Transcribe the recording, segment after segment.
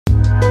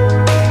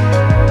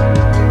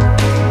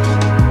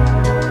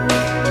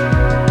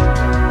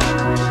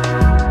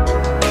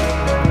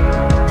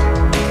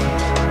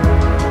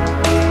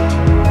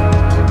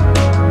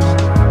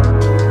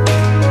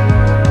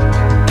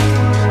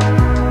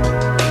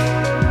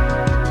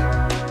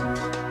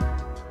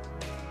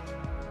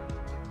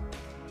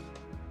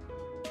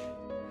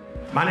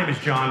My name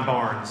is John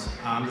Barnes.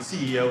 I'm the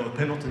CEO of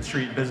Pendleton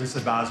Street Business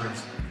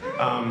Advisors.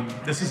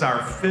 This is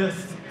our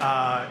fifth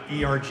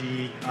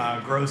ERG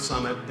Growth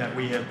Summit that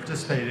we have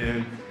participated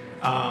in.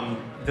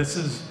 This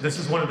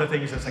is one of the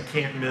things that's a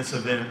can't-miss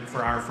event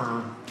for our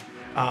firm.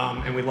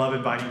 And we love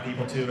inviting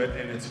people to it,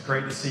 and it's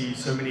great to see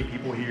so many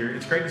people here.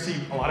 It's great to see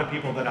a lot of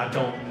people that I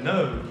don't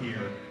know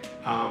here.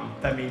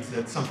 That means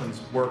that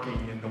something's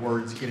working and the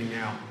word's getting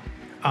out.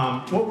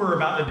 What we're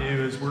about to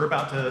do is we're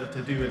about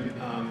to do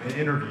an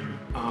interview.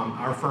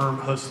 Our firm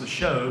hosts a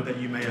show that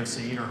you may have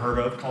seen or heard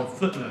of called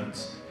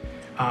Footnotes.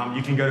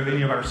 You can go to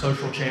any of our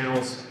social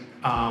channels,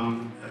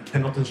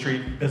 Pendleton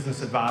Street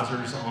Business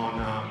Advisors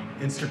on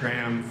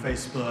Instagram,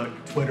 Facebook,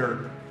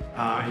 Twitter,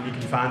 and you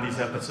can find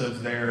these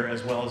episodes there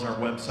as well as our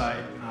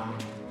website,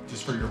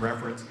 just for your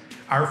reference.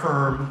 Our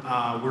firm,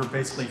 we're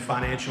basically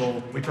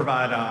we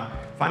provide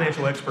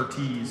financial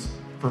expertise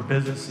for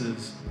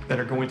businesses that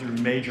are going through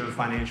major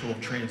financial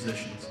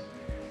transitions.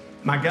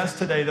 My guest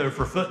today, though,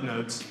 for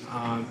Footnotes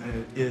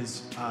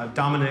is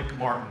Dominic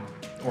Martin,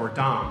 or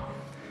Dom.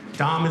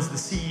 Dom is the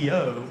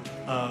CEO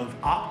of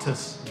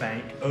Optus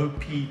Bank,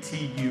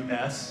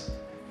 O-P-T-U-S.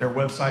 Their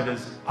website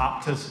is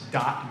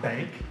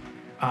optus.bank.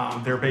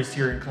 They're based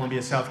here in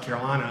Columbia, South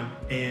Carolina,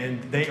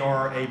 and they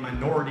are a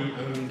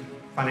minority-owned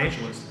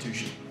financial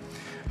institution.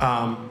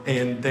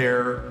 And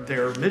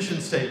their mission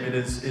statement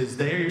is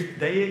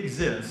they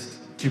exist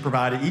to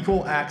provide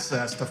equal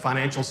access to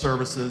financial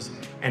services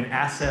and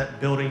asset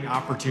building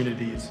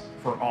opportunities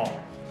for all.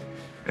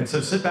 And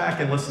so sit back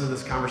and listen to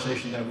this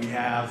conversation that we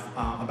have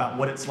about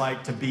what it's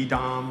like to be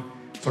Dom,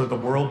 sort of the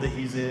world that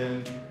he's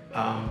in,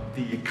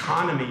 the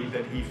economy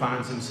that he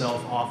finds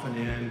himself often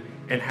in,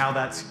 and how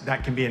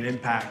that can be an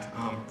impact,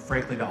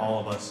 frankly, to all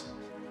of us.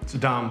 So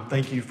Dom,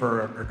 thank you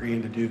for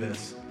agreeing to do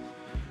this.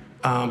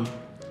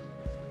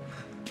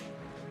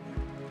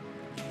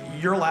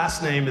 Your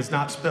last name is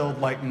not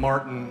spelled like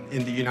Martin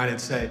in the United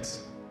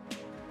States.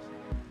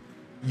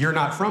 You're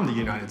not from the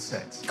United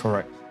States.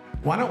 Correct.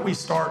 Why don't we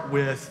start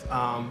with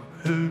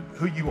who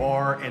you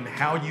are and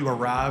how you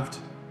arrived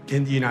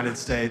in the United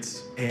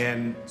States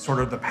and sort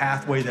of the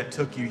pathway that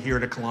took you here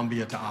to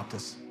Columbia to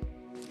Optus.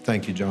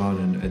 Thank you,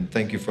 John, and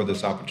thank you for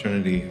this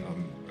opportunity.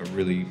 I'm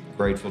really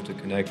grateful to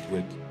connect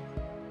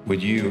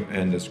with you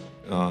and this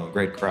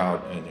great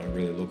crowd, and I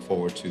really look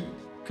forward to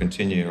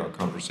continuing our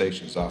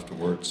conversations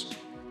afterwards.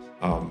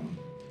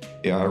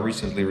 I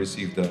recently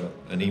received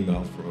an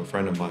email from a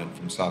friend of mine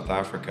from South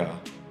Africa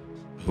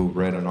who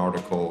read an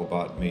article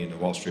about me in the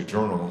Wall Street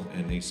Journal,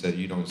 and he said,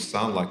 "You don't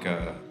sound like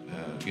a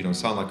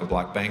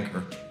black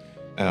banker."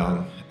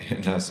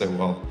 And I said,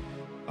 "Well,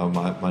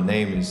 my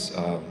name is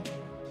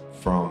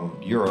from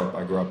Europe.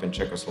 I grew up in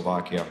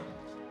Czechoslovakia,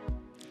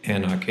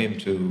 and I came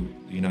to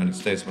the United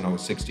States when I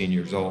was 16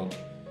 years old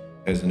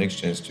as an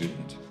exchange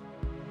student."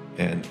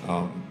 And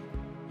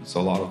so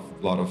a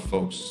lot of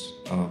folks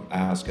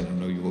ask, and I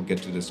know you will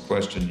get to this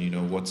question,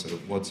 what's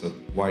a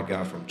white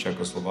guy from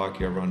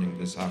Czechoslovakia running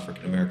this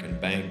African American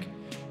bank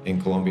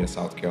in Columbia,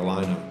 South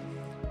Carolina?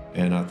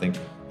 And I think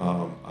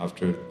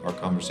after our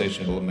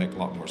conversation, it'll make a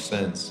lot more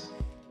sense.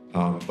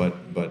 But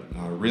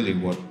really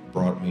what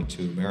brought me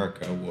to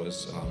America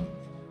was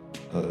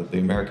the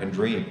American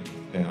dream.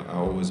 I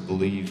always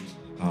believed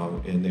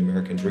in the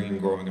American dream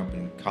growing up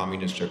in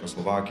communist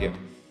Czechoslovakia.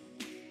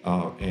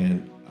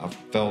 And I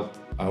felt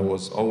I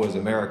was always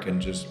American,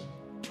 just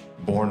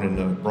born in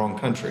the wrong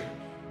country.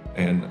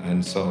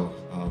 And so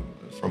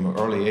from an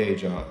early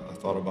age, I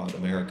thought about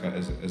America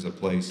as a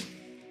place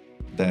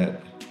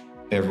that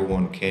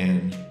everyone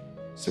can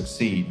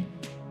succeed,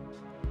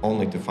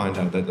 only to find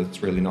out that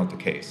that's really not the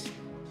case.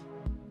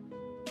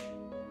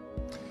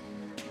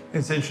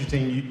 It's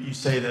interesting you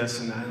say this,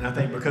 and I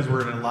think because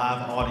we're in a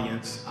live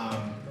audience,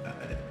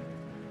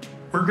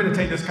 we're going to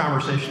take this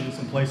conversation to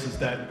some places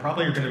that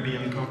probably are going to be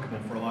uncomfortable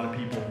for a lot of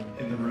people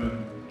in the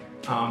room.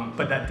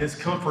 But that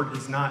discomfort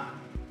is not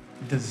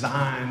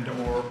designed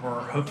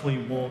or hopefully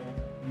won't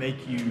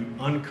make you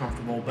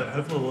uncomfortable, but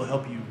hopefully will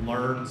help you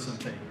learn some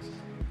things.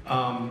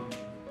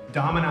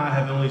 Dom and I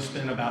have only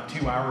spent about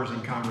 2 hours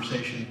in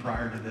conversation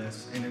prior to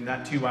this, and in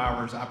that 2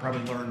 hours, I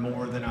probably learned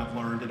more than I've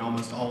learned in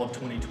almost all of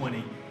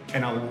 2020,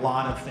 and a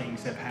lot of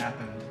things have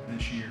happened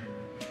this year.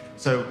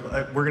 So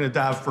we're going to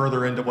dive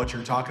further into what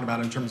you're talking about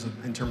in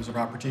terms of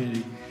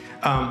opportunity.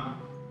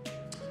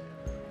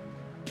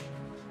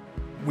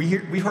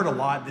 We heard a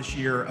lot this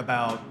year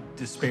about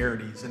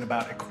disparities and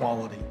about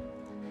equality,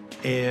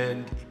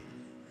 and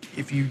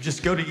if you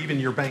just go to even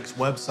your bank's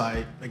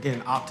website,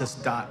 again,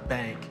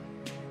 optus.bank,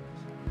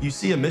 you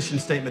see a mission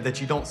statement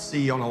that you don't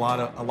see on a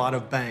lot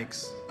of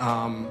banks.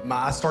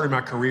 I started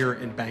my career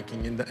in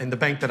banking, and the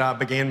bank that I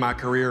began my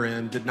career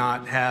in did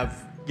not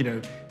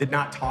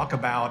talk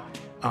about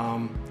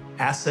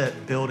asset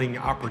building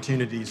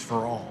opportunities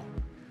for all.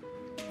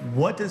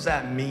 What does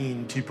that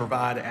mean to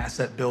provide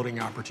asset building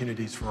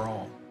opportunities for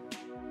all?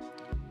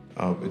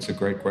 It's a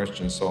great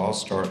question. So I'll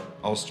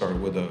start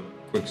with a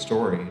quick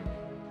story.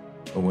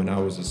 When I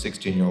was a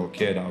 16-year-old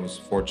kid, I was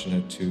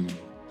fortunate to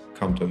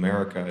come to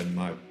America, and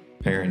my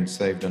parents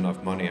saved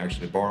enough money,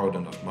 actually borrowed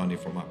enough money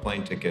for my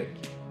plane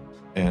ticket,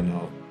 and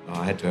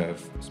I had to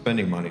have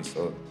spending money,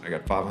 so I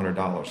got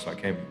 $500. So I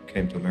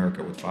came to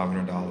America with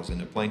 $500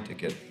 in a plane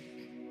ticket,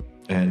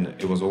 and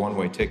it was a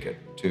one-way ticket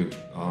too,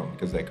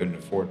 because they couldn't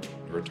afford to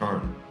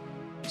return.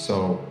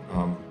 So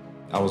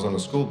I was on a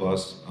school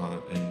bus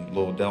in a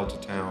little Delta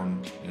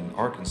town in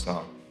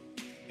Arkansas,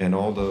 and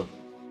all the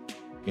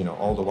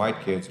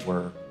white kids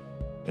were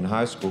in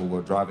high school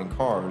were driving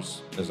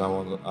cars,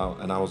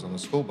 and I was on the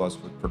school bus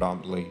with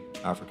predominantly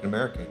African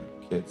American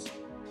kids,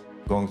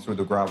 going through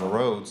the gravel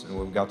roads. And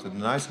when we got to the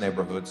nice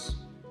neighborhoods,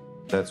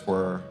 that's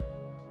where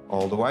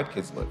all the white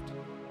kids lived.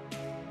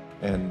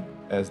 And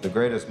as the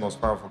greatest, most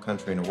powerful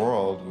country in the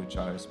world, which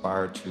I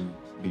aspire to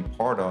be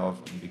part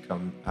of and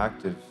become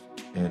active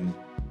in,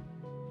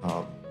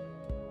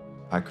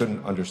 I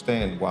couldn't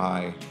understand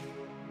why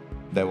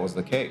that was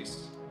the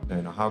case.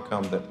 And how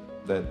come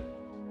that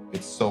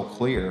it's so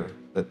clear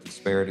that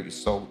disparity is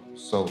so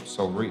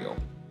real.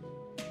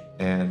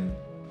 And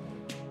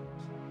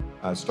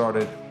I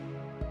started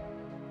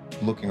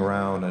looking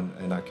around,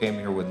 and I came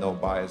here with no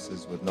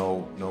biases, with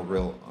no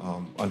real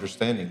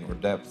understanding or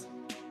depth.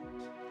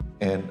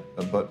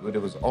 But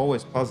it was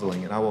always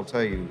puzzling, and I will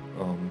tell you,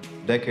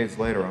 decades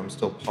later, I'm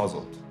still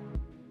puzzled.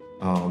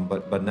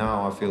 But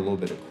now I feel a little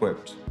bit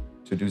equipped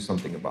to do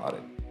something about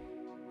it.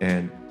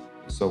 And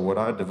so what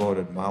I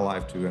devoted my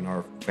life to, and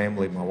our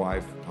family, my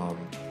wife,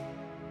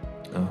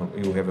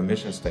 we have a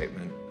mission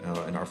statement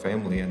in our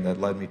family, and that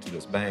led me to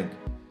this bank.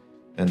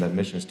 And that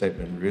mission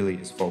statement really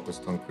is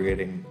focused on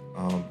creating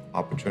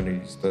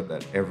opportunities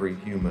that every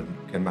human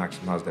can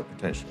maximize their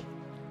potential.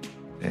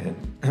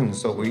 And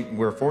so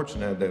we're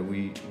fortunate that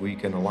we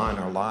can align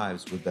our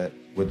lives with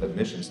that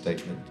mission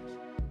statement.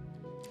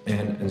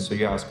 And so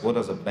you ask, what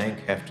does a bank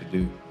have to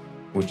do?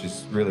 Which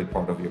is really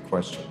part of your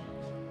question.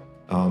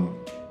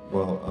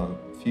 Well,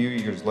 a few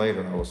years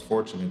later, I was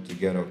fortunate to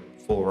get a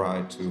full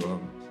ride to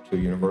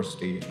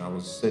university, and I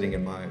was sitting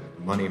in my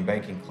money and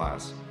banking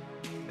class,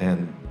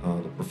 and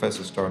the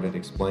professor started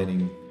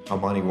explaining how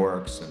money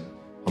works and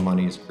how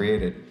money is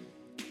created.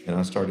 And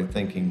I started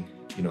thinking,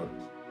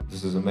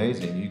 this is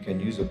amazing. You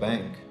can use a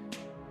bank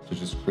to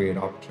just create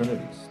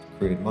opportunities, to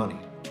create money.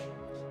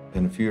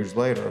 And a few years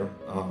later,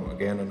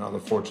 again, another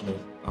fortunate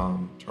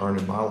turn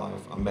in my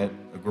life, I met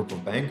a group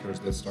of bankers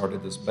that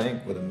started this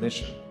bank with a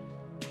mission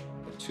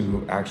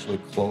to actually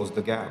close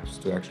the gaps,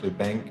 to actually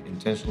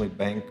intentionally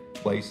bank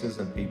places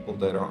and people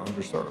that are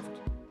underserved.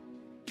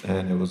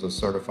 And it was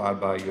certified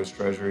by U.S.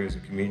 Treasury as a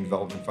community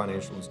development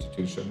financial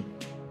institution.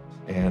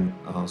 And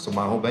so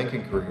my whole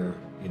banking career,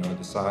 I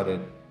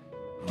decided,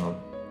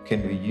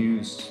 can we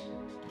use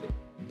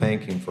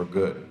banking for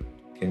good?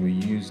 Can we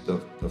use the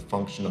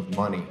function of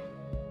money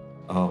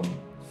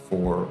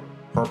for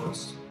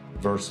purpose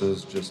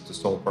versus just the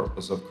sole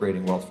purpose of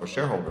creating wealth for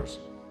shareholders?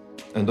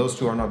 And those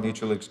two are not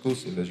mutually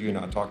exclusive. As you and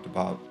I talked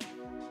about,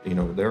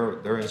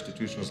 there are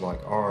institutions like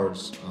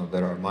ours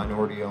that are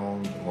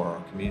minority-owned or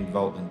are community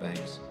development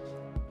banks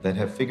that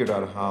have figured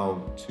out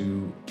how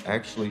to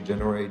actually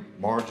generate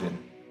margin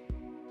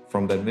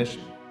from that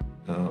mission.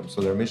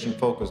 So they're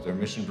mission-focused, they're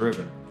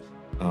mission-driven.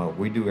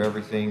 We do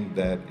everything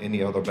that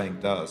any other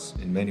bank does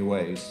in many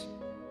ways,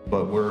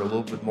 but we're a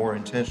little bit more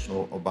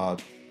intentional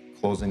about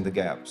closing the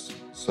gaps.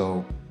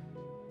 So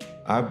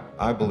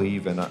I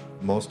believe, and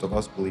most of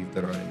us believe,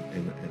 that are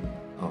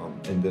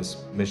in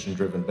this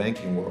mission-driven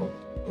banking world,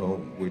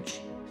 which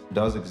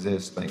does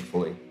exist,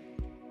 thankfully,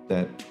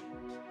 that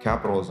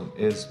capitalism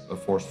is a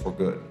force for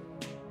good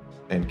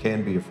and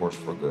can be a force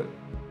for good,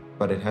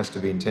 but it has to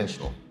be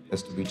intentional. It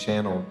has to be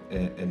channeled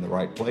in the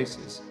right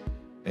places.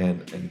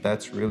 And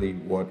that's really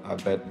what I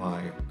bet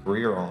my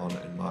career on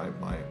and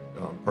my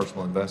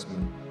personal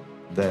investment,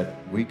 that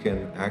we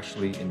can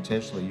actually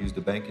intentionally use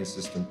the banking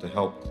system to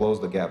help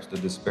close the gaps, the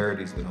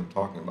disparities that I'm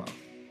talking about.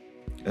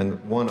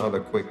 And one other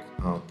quick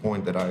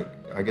point that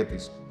I get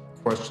these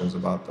questions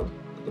about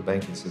the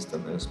banking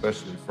system, and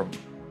especially from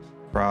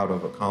a crowd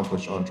of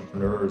accomplished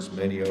entrepreneurs.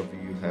 Many of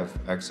you have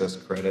access to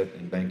credit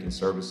and banking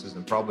services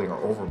and probably are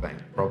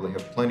overbanked, probably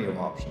have plenty of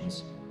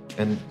options,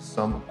 and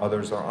some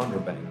others are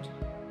underbanked.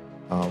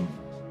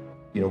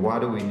 Why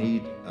do we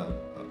need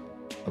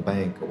a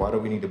bank, or why do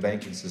we need a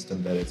banking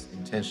system that is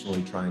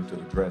intentionally trying to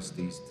address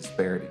these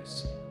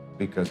disparities?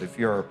 Because if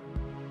you're a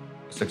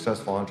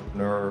successful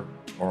entrepreneur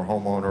or a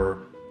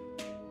homeowner,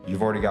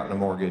 you've already gotten a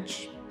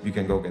mortgage, you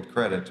can go get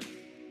credit.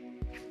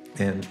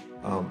 And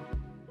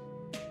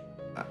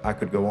I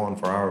could go on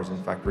for hours.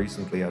 In fact,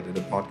 recently I did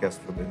a podcast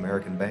for the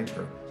American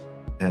Banker,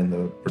 and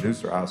the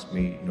producer asked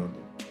me,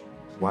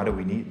 why do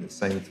we need the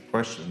same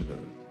question?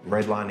 The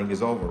redlining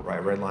is over,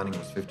 right? Redlining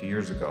was 50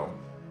 years ago.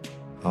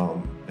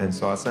 And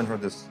so I sent her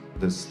this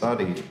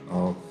study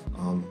of,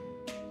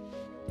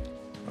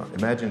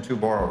 imagine two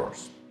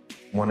borrowers.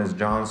 One is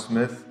John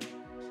Smith,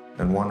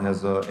 and one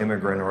has an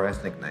immigrant or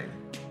ethnic name.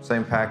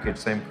 Same package,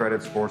 same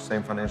credit score,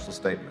 same financial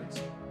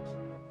statements.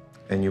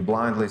 And you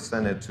blindly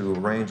send it to a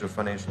range of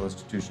financial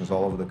institutions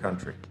all over the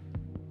country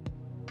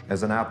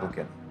as an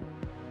applicant.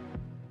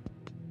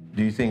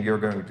 Do you think you're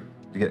going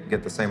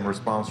get the same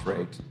response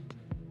rate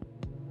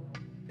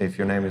if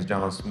your name is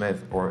John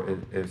Smith, or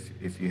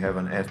if you have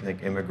an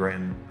ethnic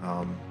immigrant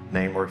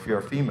name, or if you're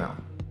a female.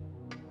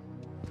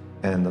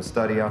 And the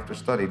study after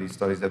study, these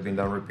studies have been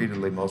done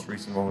repeatedly. Most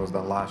recent one was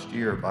done last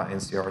year by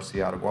NCRC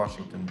out of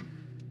Washington.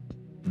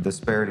 The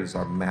disparities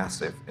are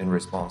massive in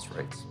response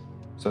rates.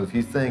 So if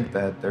you think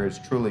that there is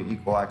truly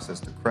equal access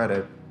to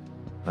credit,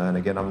 and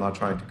again, I'm not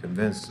trying to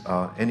convince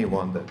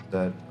anyone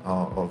that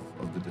of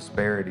the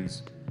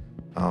disparities,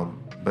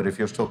 but if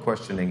you're still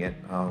questioning it,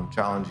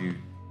 challenge you,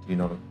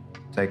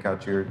 take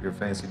out your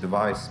fancy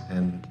device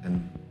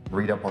and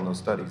read up on those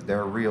studies.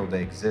 They're real,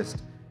 they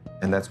exist,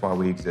 and that's why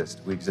we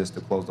exist. We exist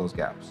to close those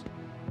gaps.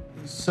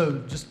 So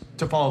just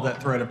to follow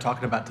that thread of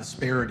talking about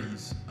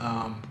disparities,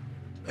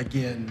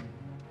 again,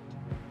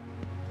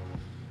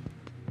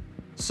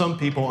 some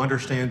people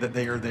understand that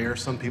they are there,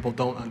 some people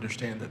don't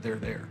understand that they're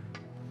there.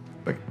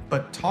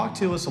 But talk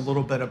to us a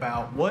little bit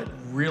about what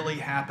really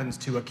happens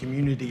to a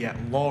community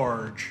at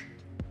large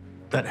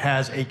that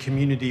has a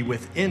community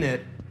within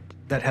it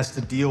that has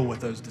to deal with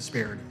those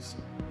disparities.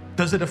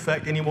 Does it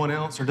affect anyone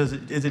else, or is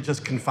it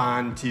just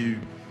confined to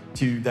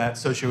that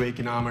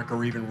socioeconomic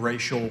or even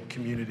racial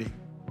community?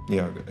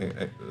 Yeah,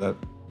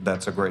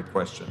 that's a great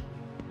question.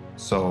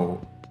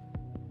 So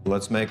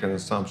let's make an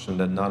assumption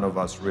that none of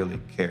us really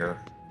care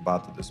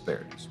about the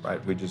disparities, right?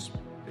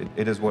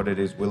 It is what it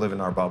is. We live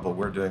in our bubble.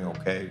 We're doing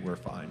okay. We're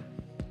fine.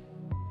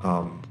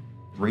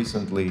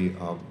 Recently,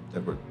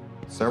 there were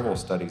several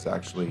studies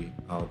actually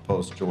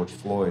post George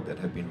Floyd that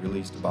have been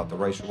released about the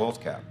racial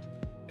wealth gap.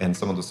 And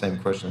some of the same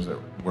questions that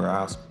were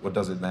asked: what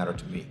does it matter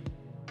to me?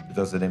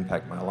 Does it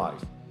impact my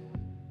life?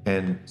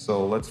 And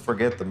so let's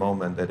forget the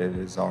moment that it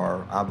is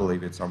I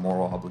believe it's our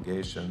moral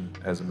obligation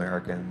as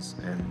Americans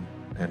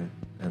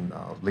and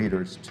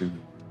leaders to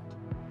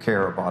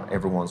care about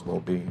everyone's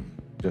well-being,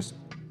 just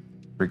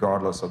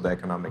regardless of the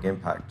economic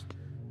impact.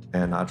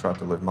 And I try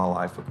to live my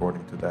life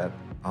according to that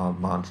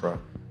mantra.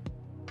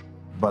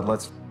 But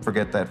let's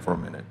forget that for a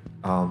minute.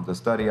 The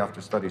study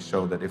after study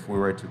showed that if we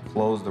were to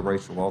close the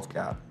racial wealth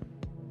gap,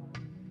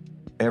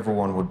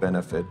 everyone would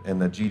benefit.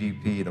 And the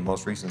GDP, the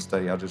most recent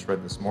study I just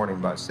read this morning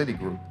by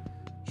Citigroup,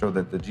 showed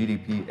that the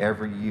GDP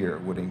every year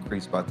would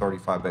increase by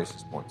 35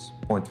 basis points,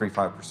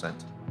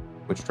 0.35%,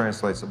 which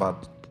translates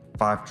about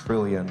 5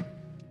 trillion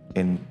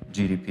in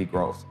GDP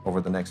growth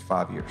over the next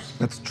 5 years.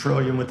 That's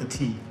trillion with a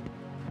T.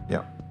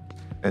 Yeah.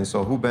 And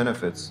so who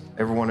benefits?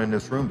 Everyone in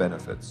this room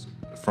benefits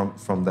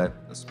from that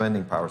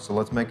spending power. So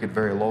let's make it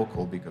very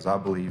local, because I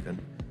believe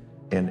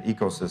in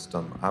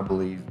ecosystem. I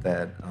believe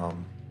that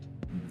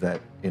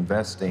that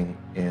investing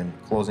in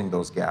closing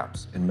those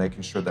gaps and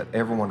making sure that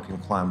everyone can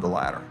climb the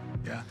ladder.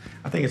 Yeah,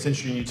 I think it's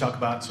interesting you talk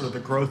about sort of the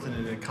growth in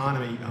an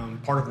economy.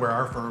 Part of where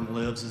our firm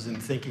lives is in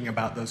thinking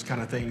about those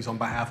kind of things on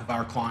behalf of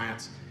our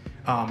clients,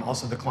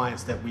 also the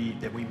clients that we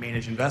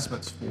manage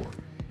investments for.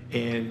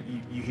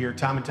 And you hear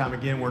time and time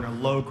again, we're in a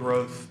low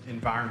growth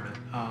environment.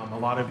 A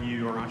lot of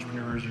you are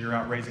entrepreneurs, you're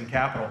out raising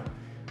capital.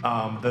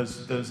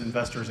 Those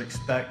investors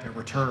expect a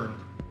return.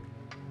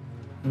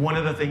 One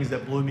of the things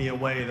that blew me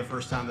away the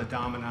first time that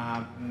Dom and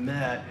I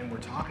met and were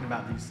talking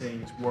about these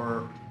things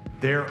were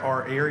there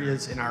are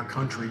areas in our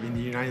country, in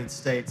the United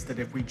States, that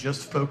if we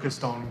just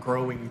focused on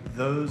growing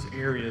those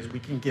areas, we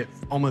can get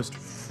almost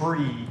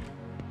free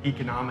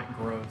economic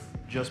growth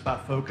just by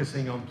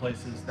focusing on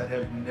places that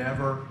have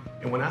never,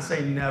 and when I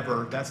say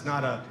never, that's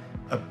not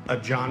a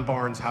John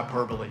Barnes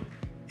hyperbole.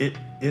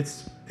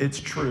 It's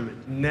true,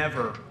 it's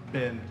never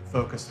been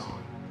focused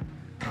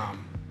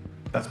on.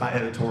 That's my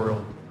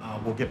editorial.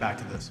 We'll get back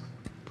to this.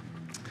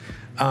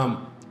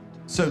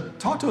 So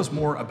talk to us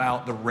more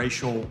about the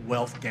racial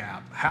wealth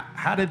gap.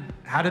 How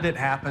did it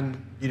happen?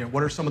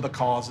 What are some of the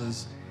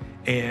causes,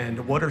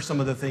 and what are some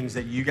of the things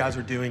that you guys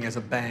are doing as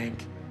a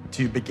bank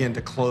to begin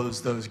to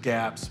close those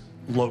gaps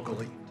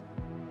locally?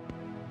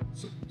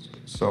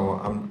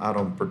 So I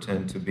don't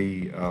pretend to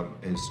be a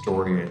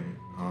historian,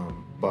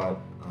 but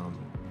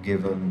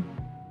given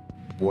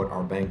what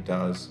our bank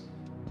does,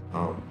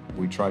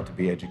 we try to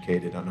be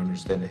educated and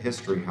understand the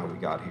history, how we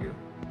got here.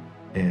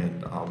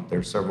 And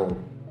there's several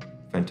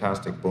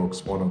fantastic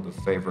books. One of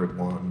the favorite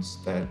ones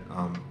that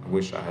I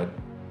wish I had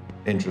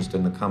interest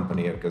in the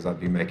company, because I'd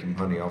be making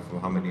money off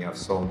of how many I've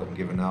sold and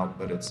given out,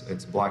 but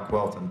it's Black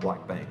Wealth and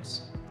Black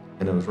Banks.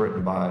 And it was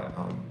written by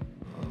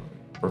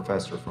a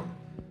professor from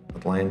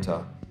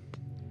Atlanta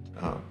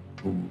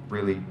who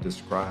really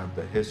described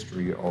the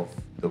history of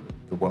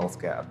the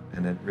wealth gap.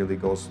 And it really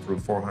goes through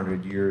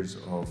 400 years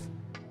of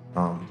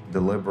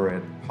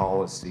deliberate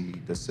policy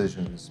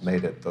decisions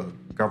made at the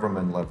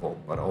government level,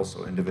 but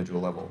also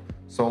individual level,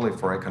 solely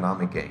for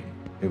economic gain.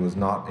 It was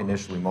not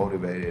initially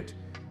motivated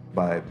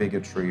by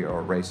bigotry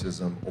or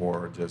racism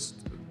or just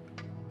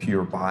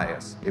pure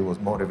bias. It was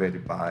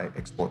motivated by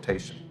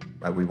exploitation.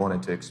 Right? We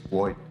wanted to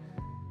exploit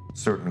a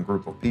certain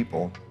group of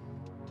people,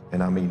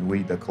 and I mean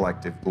we, the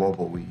collective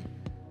global we,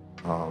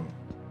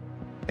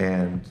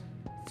 and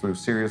through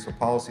series of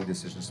policy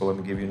decisions. So let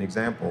me give you an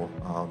example.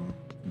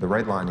 The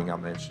redlining I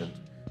mentioned,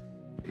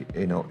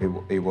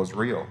 it was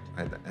real,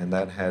 and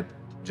that had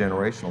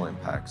generational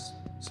impacts.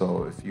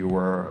 So if you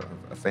were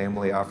a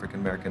family,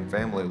 African-American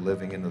family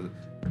living in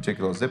a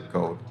particular zip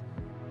code,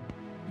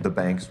 the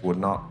banks would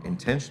not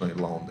intentionally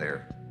loan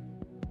there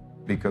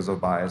because of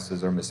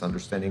biases or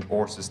misunderstanding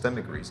or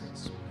systemic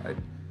reasons, right?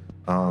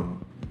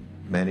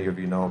 Many of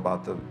you know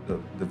about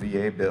the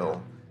VA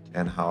bill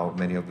and how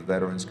many of the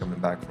veterans coming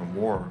back from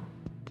war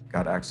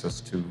got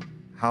access to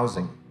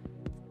housing,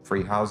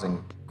 free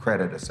housing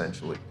credit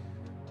essentially.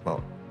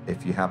 Well,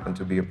 if you happen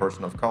to be a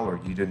person of color,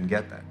 you didn't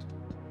get that,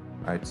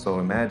 right? So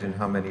imagine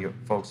how many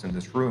folks in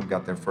this room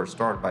got their first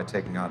start by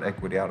taking out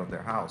equity out of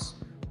their house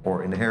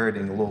or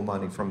inheriting a little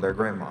money from their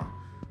grandma,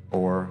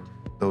 or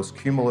those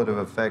cumulative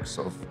effects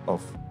of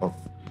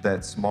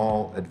that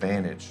small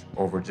advantage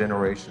over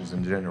generations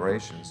and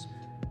generations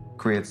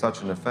create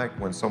such an effect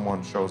when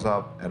someone shows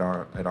up at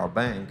our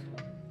bank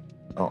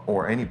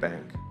or any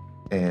bank,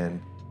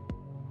 and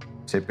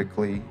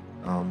typically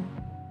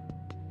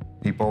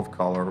people of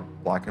color,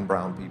 black and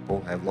brown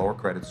people, have lower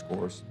credit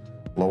scores,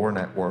 lower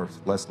net worth,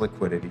 less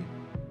liquidity.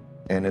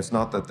 And it's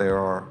not that there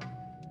are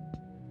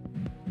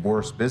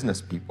worse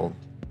business people.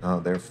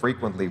 They're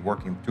frequently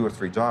working 2 or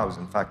 3 jobs.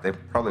 In fact, they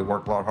probably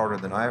work a lot harder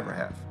than I ever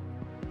have.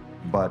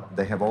 But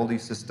they have all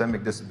these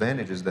systemic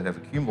disadvantages that have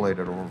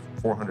accumulated over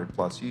 400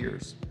 plus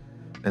years.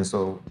 And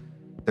so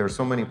there are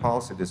so many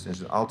policy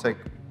decisions. I'll take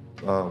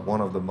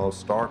one of the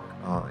most stark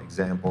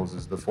examples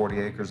is the 40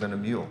 acres and a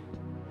mule.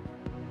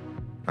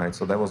 Right,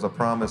 so that was a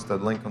promise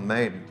that Lincoln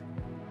made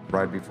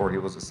right before he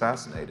was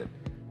assassinated.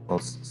 Well,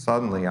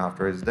 suddenly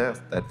after his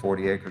death, that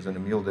 40 acres and a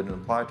mule didn't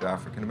apply to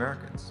African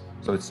Americans.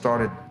 So it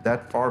started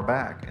that far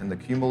back, and the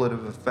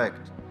cumulative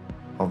effect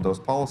of those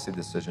policy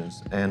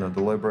decisions and a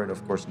deliberate,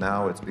 of course,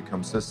 now it's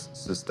become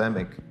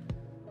systemic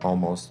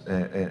almost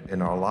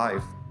in our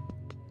life,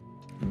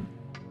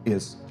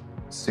 is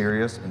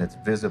serious and it's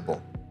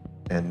visible.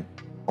 And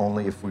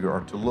only if we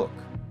are to look.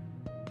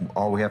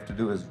 All we have to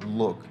do is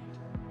look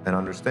and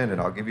understand it.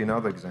 I'll give you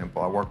another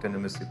example. I worked in the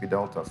Mississippi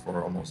Delta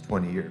for almost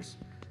 20 years.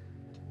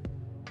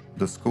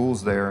 The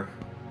schools there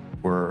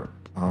were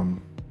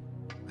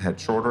had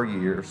shorter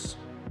years,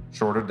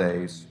 shorter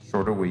days,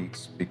 shorter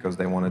weeks because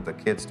they wanted the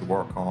kids to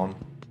work on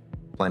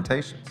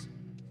plantations.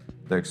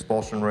 The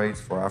expulsion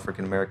rates for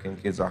African American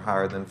kids are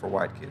higher than for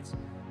white kids.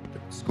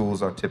 The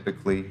schools are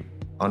typically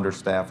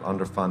understaffed,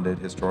 underfunded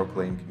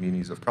historically in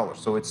communities of color.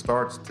 So it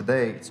starts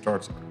today, it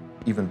starts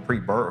even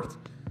pre-birth.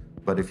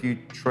 But if you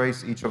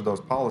trace each of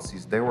those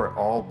policies, they were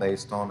all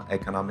based on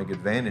economic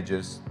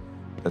advantages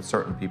that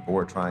certain people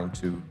were trying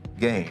to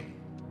gain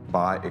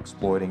by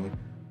exploiting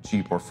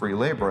cheap or free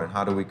labor. And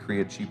how do we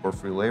create cheap or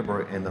free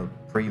labor in a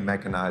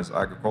pre-mechanized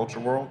agriculture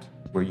world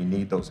where you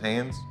need those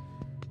hands?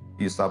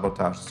 You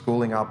sabotage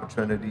schooling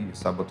opportunity, you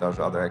sabotage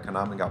other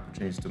economic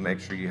opportunities to make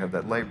sure you have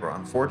that labor.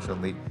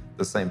 Unfortunately,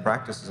 the same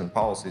practices and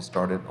policies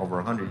started over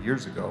 100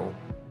 years ago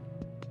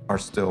are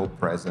still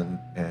present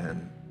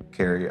and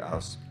carry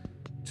us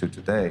to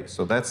today.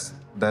 So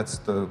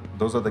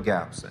those are the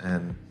gaps.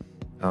 And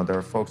there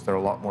are folks that are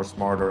a lot more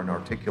smarter and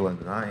articulate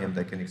than I am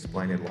that can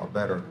explain it a lot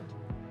better.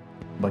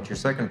 But your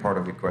second part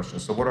of your question,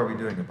 so what are we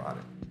doing about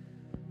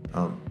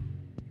it?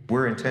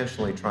 We're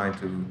intentionally trying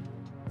to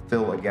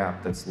fill a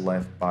gap that's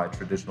left by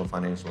traditional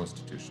financial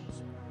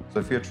institutions. So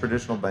if you're a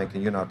traditional bank,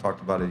 and you and I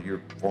talked about it,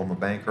 you're a former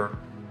banker,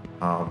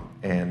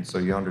 and so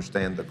you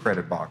understand the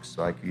credit box.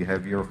 Like you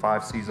have your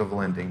 5 C's of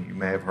lending, you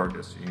may have heard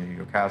this,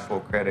 your cash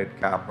flow, credit,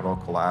 capital,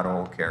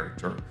 collateral,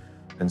 character,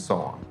 and so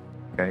on,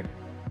 okay?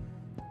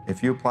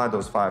 If you apply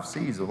those 5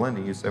 C's of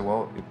lending, you say,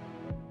 well,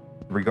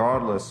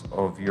 regardless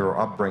of your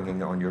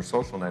upbringing on your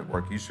social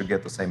network, you should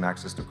get the same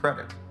access to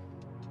credit,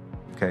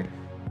 okay?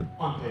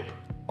 On paper.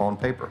 On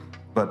paper.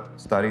 But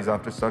studies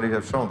after studies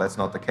have shown that's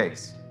not the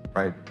case,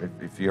 right?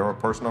 If you're a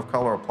person of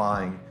color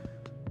applying,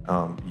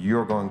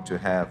 you're going to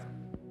have,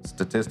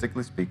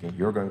 statistically speaking,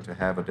 you're going to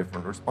have a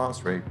different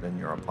response rate than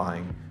you're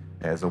applying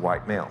as a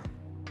white male.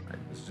 Right?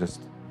 It's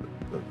just,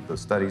 the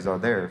studies are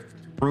there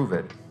to prove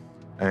it.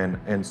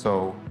 And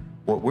so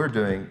what we're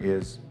doing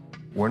is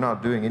we're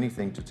not doing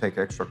anything to take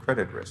extra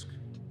credit risk.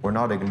 We're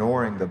not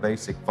ignoring the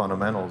basic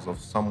fundamentals of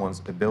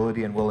someone's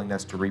ability and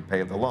willingness to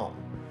repay the loan.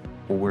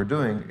 What we're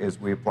doing is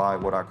we apply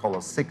what I call a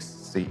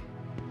 6C,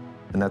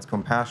 and that's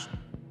compassion.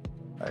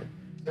 Right?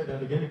 Say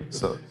that again.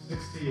 So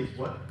 6C is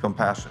what?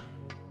 Compassion.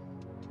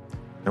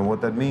 And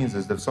what that means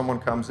is that if someone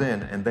comes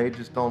in and they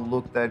just don't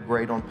look that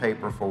great on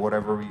paper for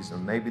whatever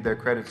reason, maybe their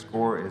credit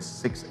score is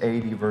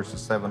 680 versus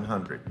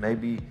 700.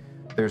 Maybe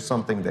there's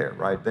something there,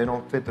 right? They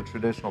don't fit the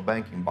traditional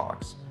banking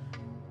box.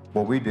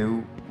 What we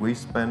do, we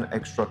spend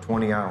extra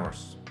 20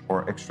 hours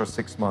or extra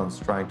 6 months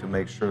trying to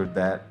make sure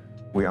that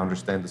we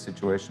understand the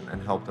situation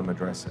and help them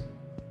address it.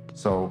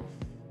 So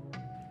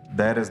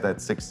that is that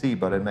 6C,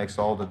 but it makes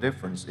all the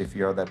difference if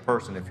you're that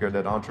person, if you're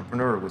that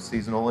entrepreneur with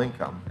seasonal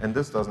income. And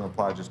this doesn't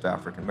apply just to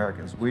African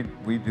Americans.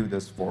 We do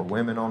this for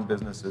women-owned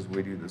businesses.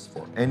 We do this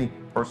for any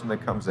person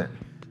that comes in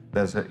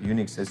that's a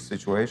unique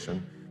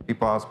situation.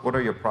 People ask, what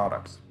are your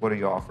products? What do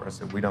you offer? I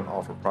said, we don't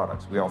offer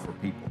products. We offer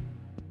people.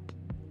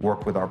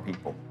 Work with our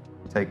people.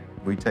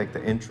 We take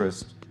the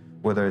interest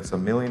Whether it's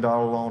 $1 million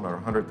loan or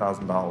a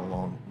 $100,000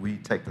 loan, we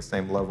take the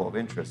same level of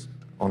interest.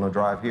 On a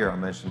drive here, I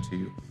mentioned to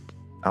you,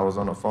 I was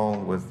on the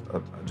phone with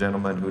a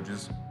gentleman who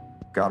just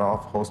got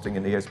off hosting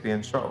an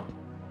ESPN show,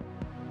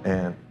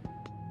 and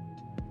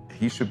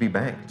he should be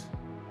banked.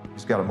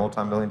 He's got a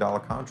multi-million-dollar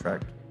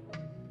contract.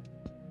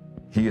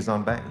 He is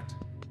unbanked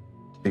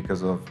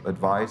because of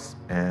advice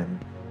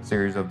and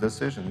series of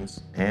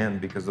decisions,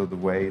 and because of the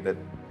way that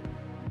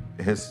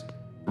his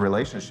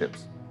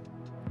relationships.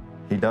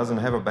 He doesn't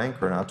have a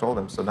banker, and I told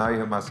him, so now you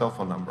have my cell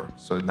phone number.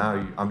 So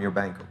now I'm your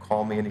banker.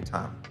 Call me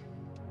anytime,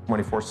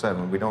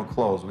 24/7. We don't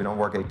close. We don't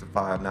work 8 to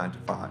 5, 9 to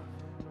 5.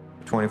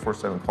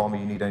 24/7. Call me.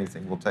 You need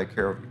anything. We'll take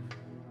care of you.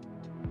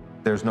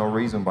 There's no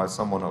reason why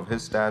someone of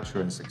his stature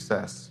and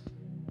success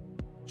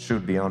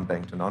should be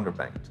unbanked and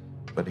underbanked,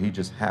 but he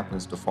just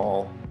happens to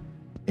fall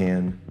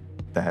in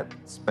that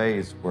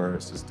space where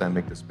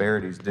systemic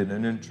disparities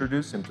didn't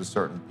introduce him to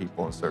certain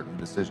people and certain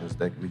decisions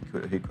that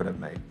he could have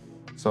made.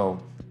 So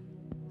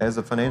as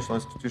a financial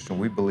institution,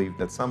 we believe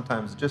that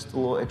sometimes just a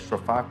little extra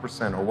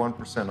 5% or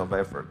 1% of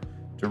effort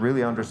to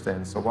really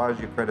understand, so why is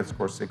your credit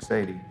score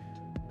 680?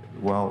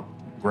 Well,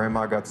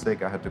 grandma got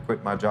sick, I had to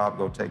quit my job,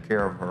 go take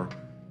care of her.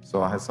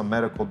 So I had some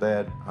medical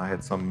debt, I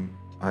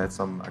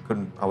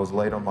was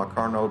late on my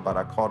car note, but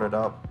I caught it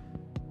up.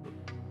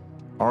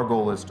 Our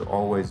goal is to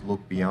always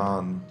look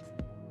beyond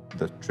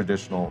the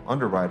traditional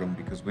underwriting,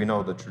 because we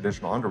know the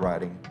traditional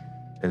underwriting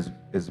is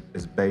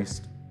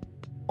based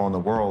on a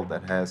world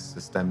that has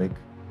systemic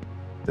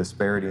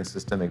disparity and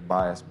systemic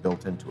bias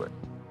built into it.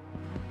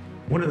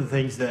 One of the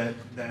things that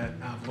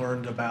I've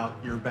learned about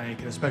your bank,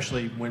 and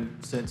especially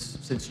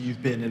since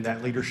you've been in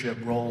that leadership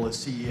role as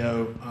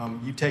CEO,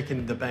 you've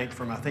taken the bank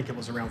from, I think it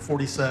was around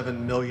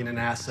 47 million in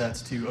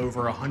assets to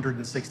over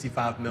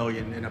 165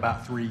 million in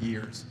about 3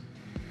 years.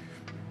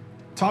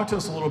 Talk to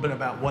us a little bit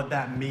about what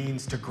that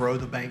means to grow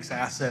the bank's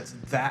assets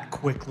that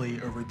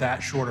quickly over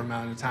that short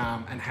amount of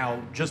time, and how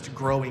just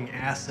growing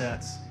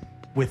assets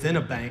within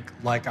a bank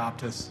like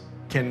Optus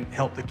can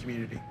help the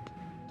community.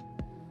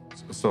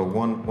 So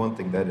one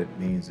thing that it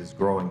means is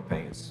growing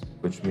pains,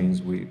 which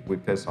means we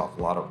piss off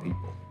a lot of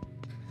people.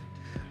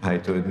 I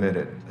hate to admit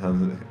it.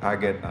 I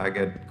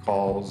get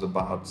calls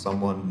about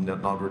someone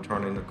not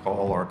returning the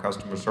call, or a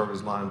customer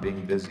service line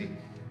being busy.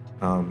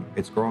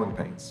 It's growing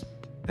pains,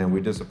 and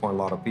we disappoint a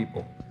lot of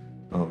people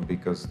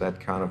because that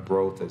kind of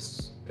growth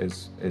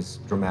is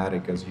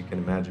dramatic, as you can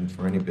imagine,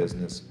 for any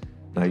business.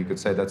 Now you could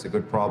say that's a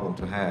good problem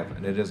to have,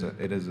 and it is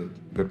a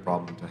good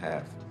problem to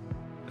have.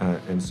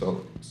 And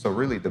so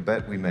really the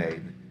bet we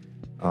made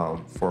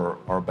for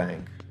our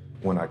bank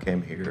when I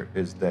came here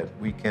is that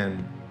we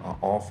can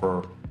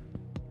offer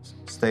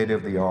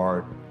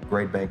state-of-the-art,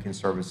 great banking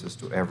services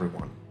to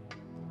everyone.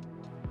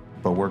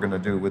 But we're going to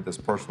do it with this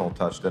personal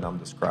touch that I'm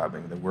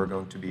describing, that we're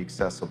going to be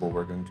accessible,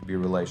 we're going to be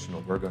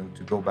relational, we're going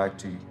to go back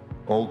to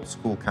old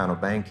school kind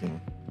of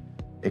banking,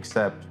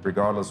 except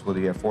regardless whether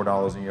you have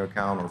 $4 in your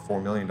account or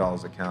 $4 million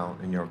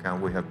account in your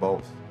account, we have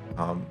both.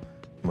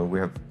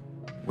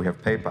 We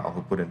have PayPal,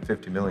 who put in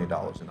 $50 million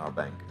in our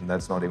bank, and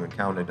that's not even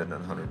counted in the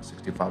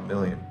 165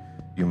 million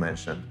you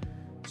mentioned.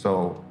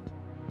 So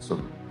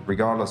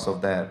regardless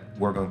of that,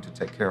 we're going to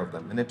take care of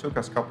them. And it took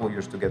us a couple of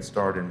years to get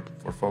started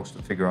for folks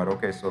to figure out,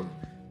 okay, so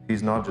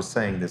he's not just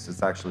saying this,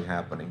 it's actually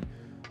happening.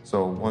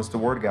 So once the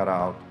word got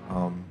out,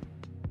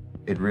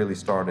 it really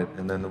started.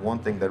 And then the one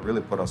thing that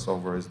really put us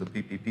over is the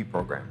PPP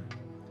program.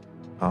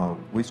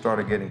 We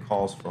started getting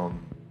calls from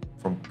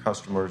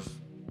customers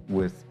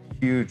with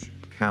huge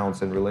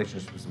accounts and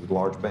relationships with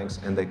large banks,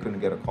 and they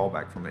couldn't get a call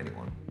back from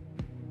anyone.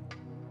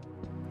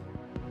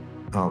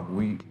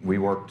 We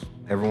worked,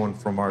 everyone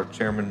from our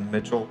chairman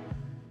Mitchell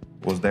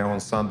was there on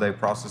Sunday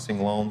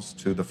processing loans,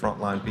 to the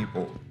frontline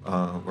people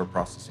were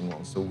processing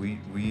loans. So we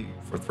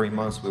for 3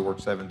 months, we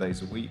worked 7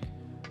 days a week,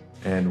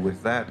 and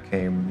with that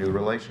came new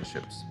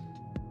relationships.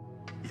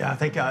 Yeah, I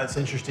think it's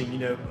interesting,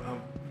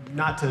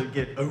 not to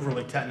get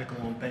overly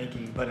technical on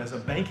banking, but as a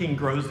banking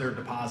grows their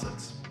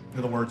deposits, in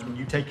other words, when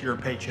you take your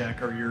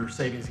paycheck or your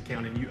savings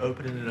account and you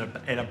open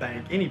it at a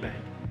bank, any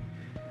bank,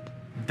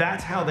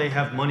 that's how they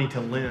have money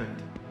to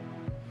lend.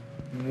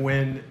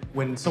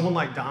 When someone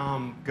like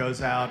Dom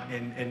goes out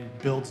and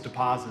builds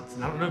deposits,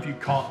 and I don't know if you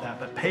caught that,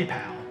 but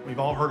PayPal, we've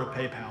all heard of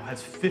PayPal,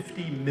 has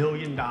 $50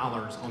 million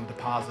on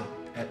deposit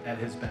at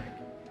his bank.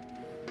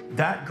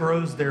 That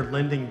grows their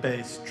lending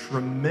base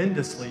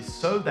tremendously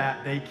so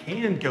that they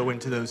can go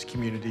into those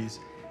communities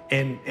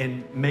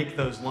and make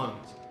those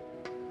loans.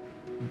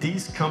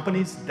 These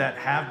companies that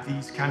have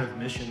these kind of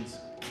missions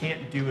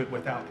can't do it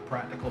without the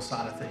practical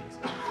side of things.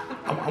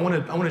 I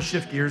want to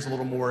shift gears a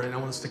little more, and I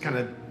want us to kind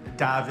of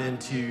dive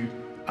into,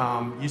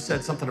 you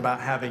said something about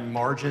having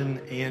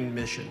margin and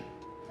mission.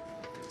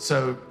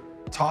 So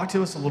talk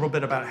to us a little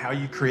bit about how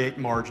you create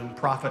margin,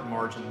 profit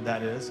margin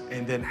that is,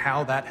 and then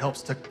how that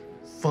helps to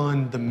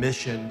fund the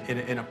mission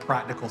in a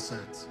practical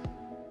sense.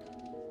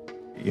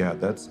 Yeah,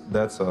 that's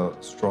a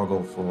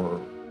struggle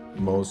for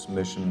most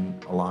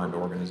mission-aligned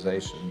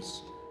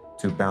organizations,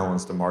 to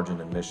balance the margin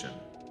and mission.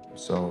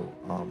 So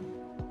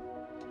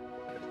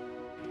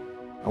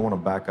I want to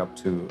back up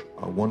to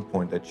one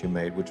point that you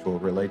made, which will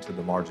relate to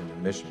the margin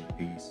and mission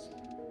piece,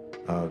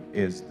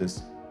 is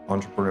this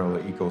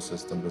entrepreneurial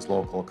ecosystem, this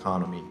local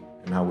economy,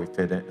 and how we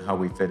fit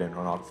in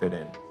or not fit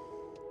in.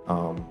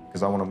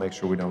 Because I want to make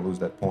sure we don't lose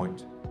that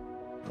point.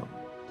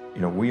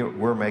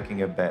 We're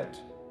making a bet,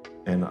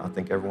 and I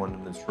think everyone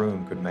in this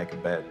room could make a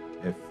bet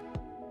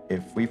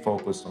if we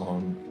focus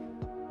on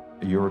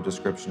your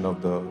description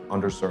of the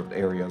underserved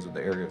areas or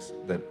the areas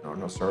that are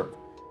not served.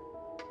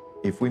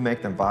 If we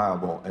make them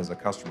viable as a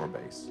customer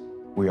base,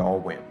 we all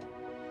win.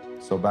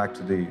 So back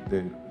to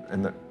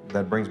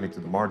that brings me to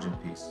the margin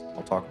piece.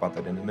 I'll talk about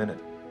that in a minute.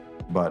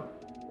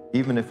 But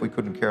even if we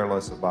couldn't care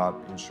less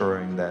about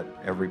ensuring that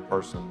every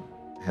person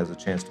has a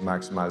chance to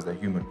maximize their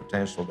human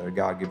potential, their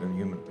God-given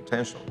human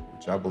potential,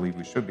 which I believe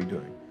we should be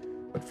doing.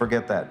 But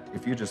forget that.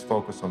 If you just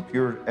focus on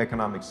pure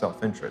economic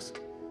self-interest,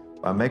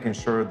 by making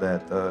sure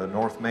that the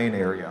North Main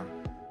area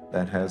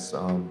that has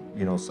some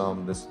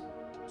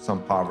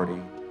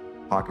poverty,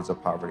 pockets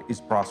of poverty,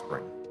 is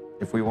prospering.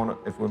 If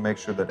we make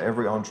sure that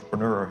every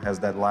entrepreneur has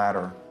that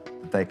ladder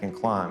that they can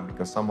climb,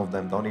 because some of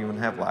them don't even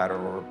have ladder,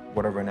 or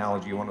whatever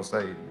analogy you want to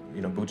say,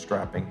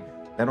 bootstrapping,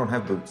 they don't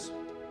have boots.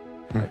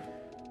 Right?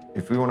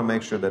 If we want to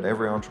make sure that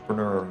every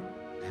entrepreneur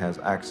has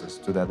access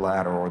to that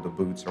ladder or the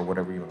boots or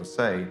whatever you want to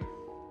say,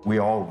 we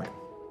all win,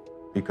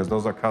 because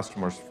those are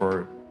customers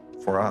for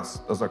us.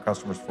 Those are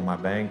customers for my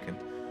bank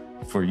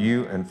and for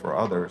you and for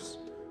others.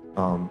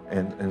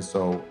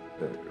 So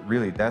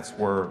really that's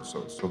where,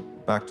 so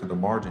back to the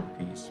margin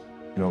piece,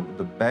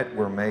 the bet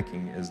we're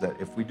making is that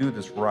if we do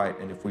this right,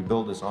 and if we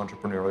build this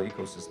entrepreneurial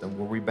ecosystem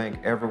where we bank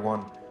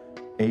everyone,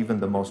 even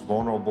the most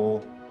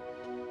vulnerable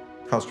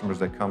customers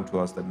that come to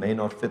us that may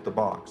not fit the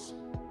box,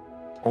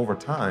 over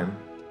time,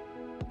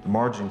 the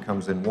margin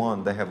comes in.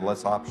 One, they have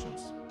less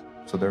options.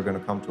 So they're going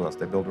to come to us.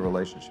 They build a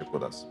relationship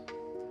with us.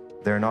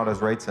 They're not as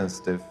rate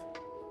sensitive.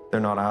 They're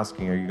not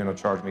asking, are you going to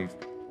charge me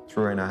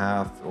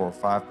 3.5% or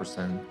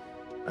 5%?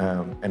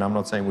 And I'm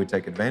not saying we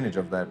take advantage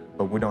of that,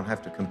 but we don't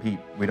have to compete.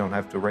 We don't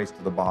have to race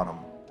to the bottom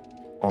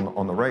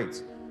on the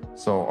rates.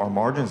 So our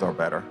margins are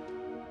better.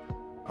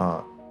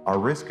 Our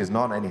risk is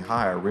not any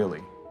higher,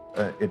 really.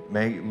 It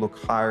may look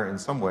higher in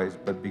some ways,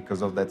 but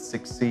because of that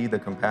 6C, the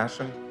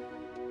compassion,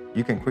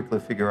 you can quickly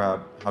figure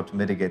out how to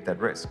mitigate that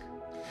risk.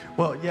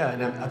 Well, yeah,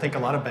 and I think a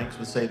lot of banks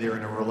would say they're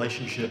in a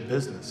relationship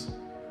business.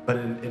 But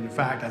in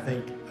fact, I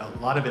think a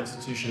lot of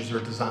institutions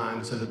are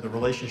designed so that the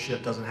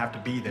relationship doesn't have to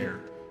be there.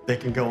 They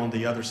can go on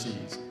the other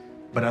C's.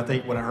 But I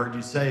think what I heard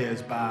you say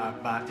is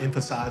by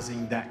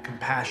emphasizing that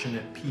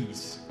compassionate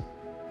piece,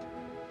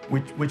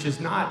 which is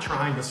not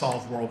trying to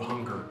solve world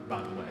hunger,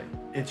 by the way.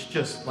 It's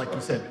just, like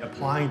you said,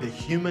 applying the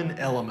human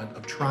element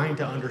of trying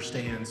to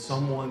understand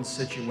someone's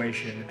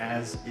situation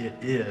as it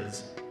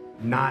is,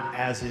 not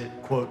as it,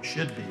 quote,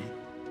 should be.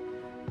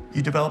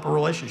 You develop a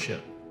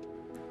relationship,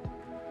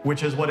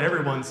 which is what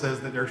everyone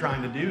says that they're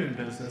trying to do in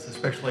business,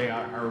 especially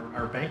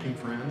our banking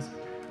friends.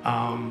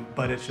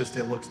 But it's just,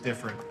 it looks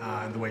different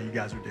in the way you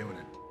guys are doing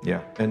it.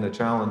 Yeah, and the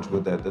challenge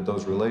with that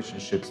those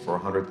relationships for a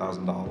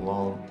 $100,000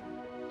 loan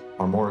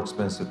are more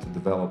expensive to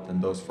develop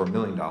than those for $1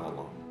 million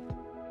loan.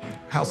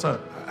 How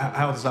so?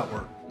 How does that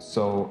work?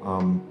 So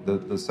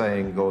the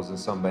saying goes in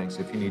some banks,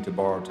 if you need to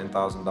borrow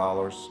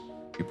 $10,000,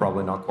 you're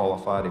probably not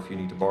qualified. If you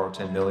need to borrow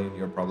 $10 million,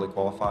 you're probably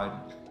qualified.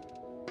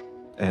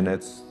 And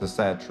it's the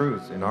sad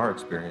truth in our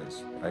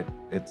experience, right?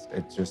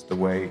 It's just the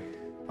way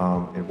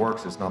it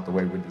works. It's not the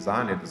way we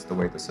design it. It's the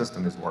way the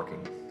system is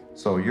working.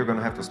 So you're going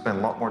to have to spend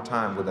a lot more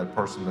time with that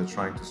person that's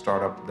trying to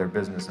start up their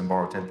business and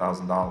borrow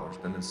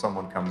 $10,000 than if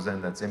someone comes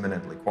in that's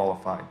eminently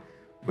qualified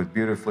with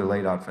beautifully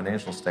laid out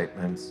financial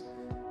statements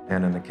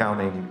and an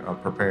accounting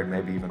prepared,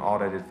 maybe even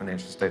audited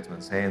financial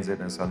statements, hands it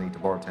and says, I need to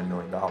borrow $10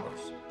 million.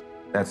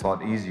 That's a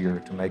lot easier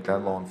to make that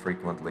loan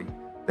frequently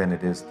than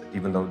it is,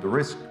 even though the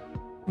risk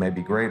may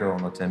be greater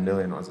on the 10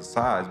 million as a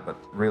size, but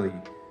really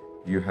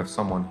you have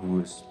someone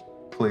who is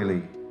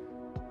clearly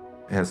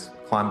has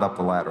climbed up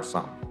the ladder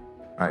some,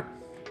 right?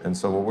 And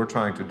so what we're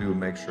trying to do,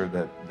 make sure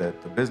that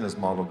the business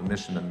model, the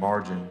mission and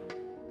margin,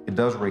 it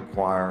does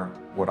require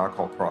what I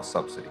call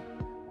cross-subsidy.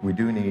 We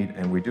do need,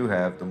 and we do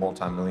have the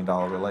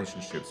multi-million-dollar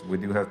relationships. We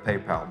do have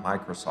PayPal,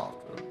 Microsoft,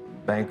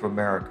 Bank of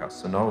America,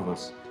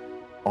 Synovus.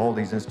 All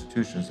these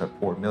institutions have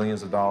poured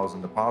millions of dollars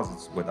in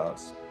deposits with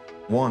us.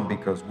 One,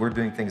 because we're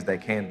doing things they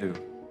can't do.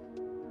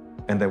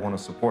 And they want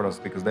to support us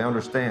because they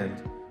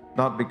understand,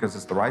 not because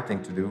it's the right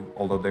thing to do,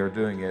 although they're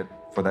doing it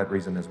for that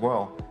reason as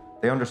well.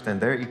 They understand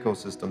their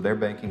ecosystem, their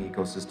banking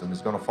ecosystem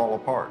is going to fall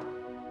apart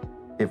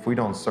if we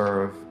don't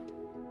serve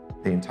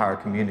the entire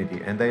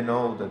community. And they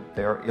know that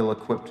they're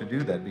ill-equipped to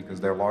do that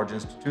because they're large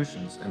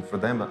institutions. And for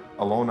them,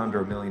 a loan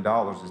under $1 million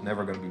is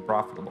never going to be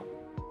profitable.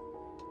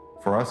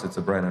 For us, it's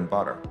a bread and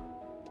butter.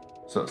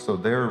 So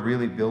they're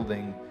really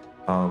building,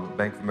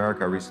 Bank of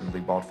America recently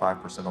bought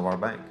 5% of our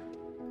bank.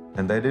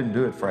 And they didn't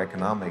do it for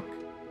economic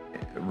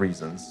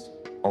reasons,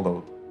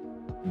 although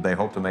they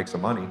hope to make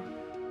some money,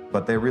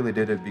 but they really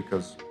did it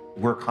because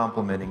we're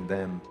complementing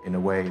them in a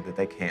way that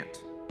they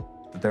can't,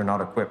 that they're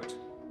not equipped.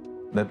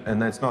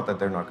 And it's not that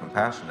they're not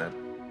compassionate,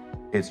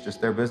 It's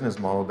just their business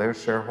model. They're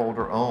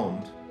shareholder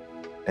owned,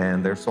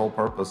 and their sole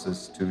purpose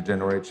is to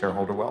generate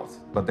shareholder wealth.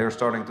 But they're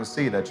starting to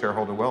see that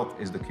shareholder wealth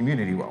is the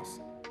community wealth.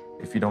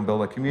 If you don't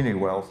build a community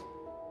wealth,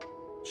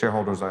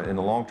 shareholders in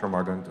the long term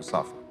are going to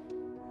suffer.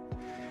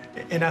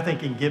 And I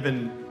think, in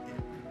given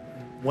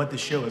what the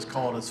show is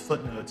called as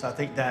footnotes, I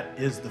think that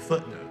is the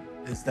footnote,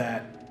 is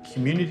that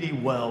community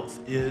wealth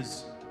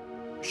is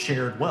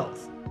shared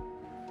wealth.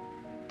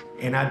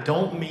 And I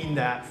don't mean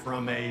that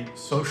from a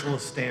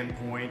socialist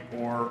standpoint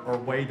or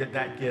way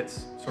that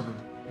gets sort of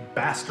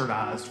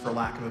bastardized, for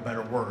lack of a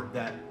better word,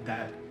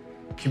 that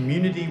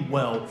community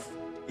wealth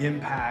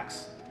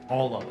impacts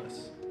all of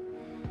us.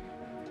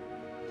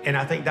 And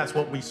I think that's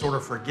what we sort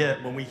of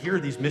forget when we hear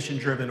these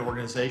mission-driven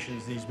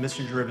organizations, these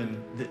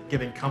mission-driven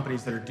giving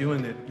companies that are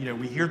doing it. You know,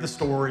 we hear the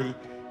story,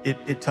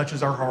 it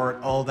touches our heart.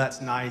 Oh,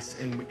 that's nice,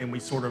 and we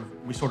sort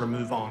of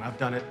move on. I've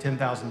done it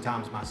 10,000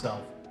 times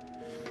myself.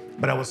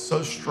 But I was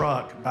so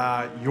struck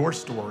by your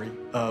story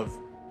of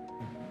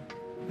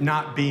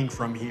not being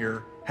from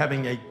here,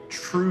 having a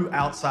true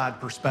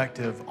outside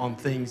perspective on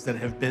things that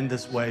have been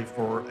this way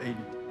for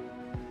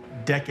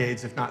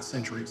decades, if not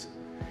centuries.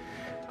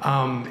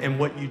 And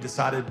what you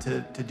decided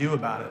to do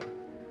about it.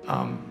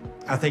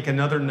 I think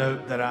another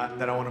note that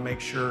I want to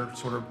make sure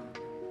sort of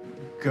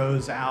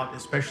goes out,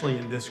 especially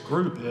in this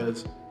group,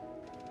 is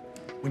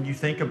when you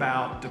think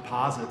about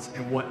deposits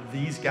and what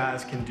these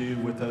guys can do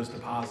with those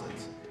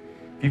deposits.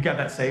 If you've got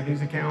that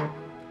savings account,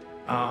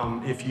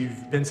 if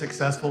you've been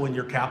successful in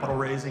your capital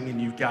raising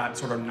and you've got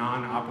sort of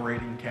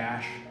non-operating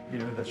cash, you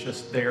know, that's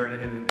just there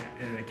in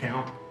an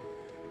account,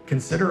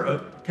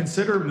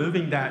 consider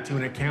moving that to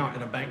an account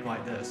in a bank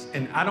like this.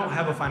 And I don't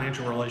have a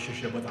financial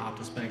relationship with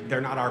Optus Bank.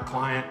 They're not our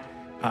client.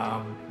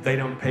 They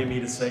don't pay me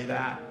to say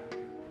that.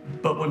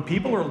 But when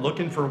people are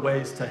looking for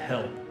ways to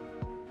help,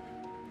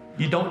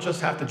 you don't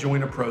just have to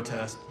join a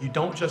protest. You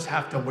don't just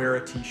have to wear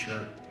a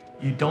t-shirt.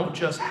 You don't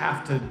just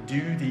have to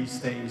do these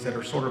things that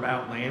are sort of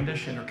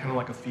outlandish and are kind of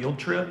like a field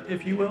trip,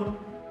 if you will.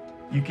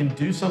 You can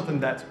do something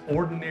that's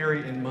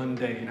ordinary and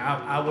mundane.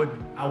 I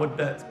would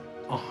bet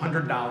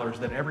 $100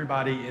 that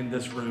everybody in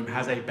this room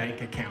has a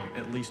bank account,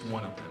 at least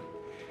one of them.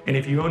 And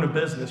if you own a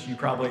business, you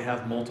probably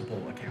have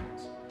multiple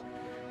accounts.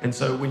 And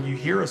so when you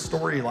hear a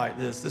story like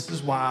this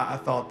is why I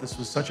thought this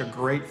was such a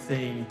great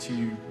thing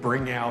to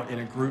bring out in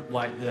a group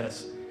like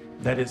this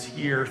that is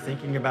here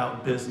thinking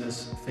about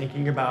business,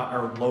 thinking about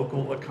our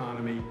local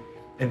economy,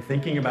 and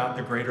thinking about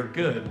the greater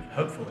good,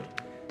 hopefully.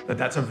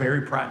 That's a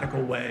very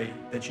practical way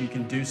that you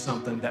can do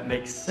something that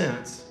makes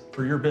sense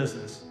for your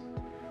business,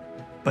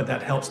 but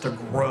that helps to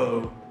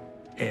grow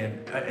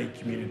in a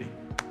community.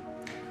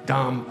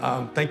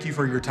 Dom, thank you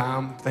for your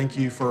time. Thank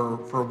you for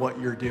what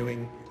you're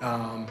doing.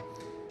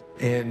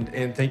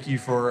 And thank you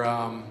for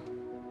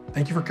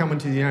coming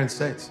to the United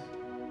States.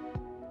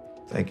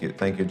 Thank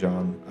you,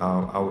 John.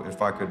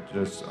 If I could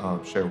just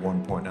share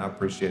one point, I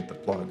appreciate the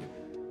plug.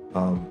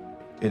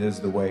 It is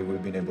the way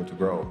we've been able to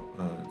grow.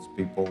 It's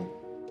people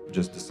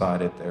just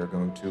decided they're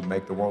going to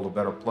make the world a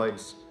better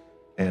place,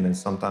 and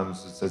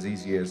sometimes it's as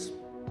easy as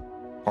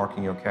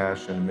parking your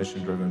cash in a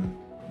mission-driven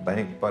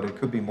bank, but it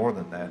could be more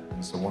than that.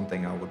 And so one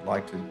thing I would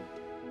like to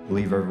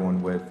leave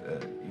everyone with,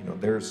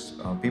 there's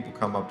people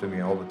come up to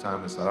me all the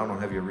time and say, I don't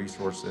have your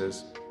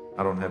resources,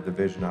 I don't have the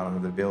vision, I don't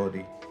have the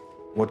ability.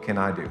 What can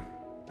I do?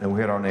 And we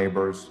had our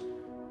neighbors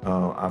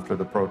after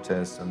the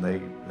protests, and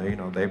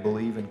they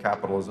believe in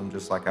capitalism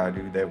just like I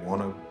do. They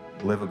want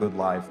to live a good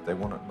life.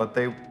 But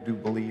they do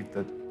believe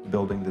that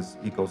building this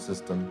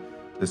ecosystem,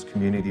 this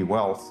community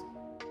wealth,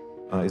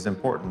 is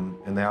important.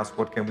 And they ask,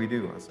 what can we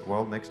do? I said,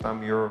 well, next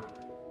time you're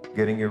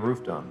getting your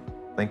roof done,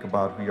 think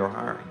about who you're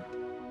hiring.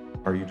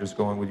 Are you just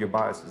going with your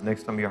biases?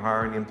 Next time you're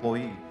hiring an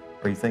employee,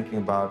 are you thinking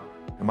about,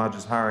 am I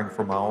just hiring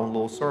for my own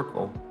little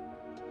circle?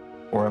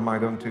 Or am I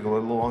going to get a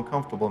little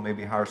uncomfortable and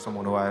maybe hire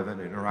someone who I haven't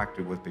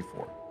interacted with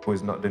before, who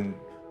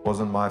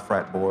wasn't my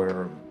frat boy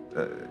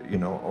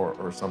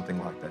or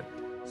something like that?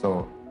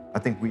 So I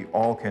think we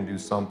all can do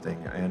something,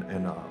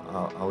 and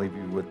I'll leave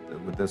you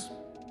with this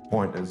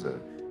point: is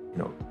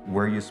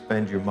where you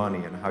spend your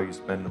money and how you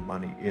spend the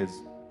money is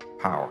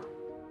power.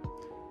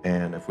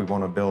 And if we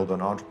want to build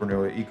an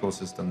entrepreneurial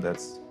ecosystem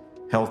that's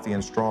healthy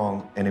and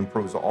strong and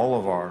improves all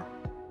of our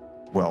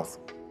wealth,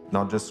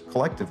 not just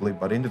collectively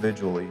but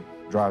individually,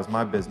 drives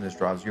my business,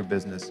 drives your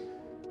business,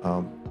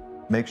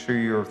 make sure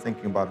you're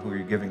thinking about who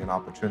you're giving an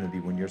opportunity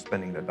when you're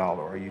spending the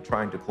dollar. Are you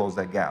trying to close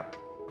that gap?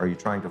 Are you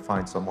trying to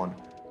find someone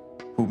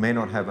who may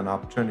not have an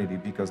opportunity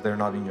because they're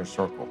not in your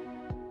circle?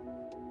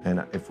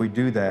 And if we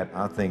do that,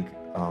 I think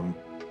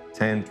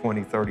 10,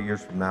 20, 30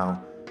 years from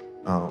now,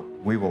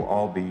 we will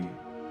all be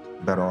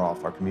better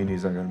off. Our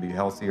communities are going to be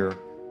healthier,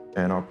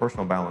 and our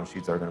personal balance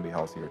sheets are going to be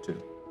healthier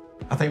too.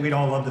 I think we'd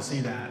all love to see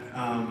that.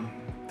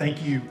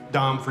 Thank you,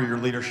 Dom, for your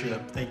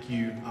leadership. Thank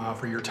you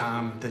for your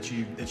time that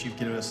you've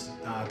given us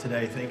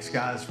today. Thanks,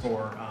 guys,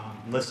 for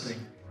listening.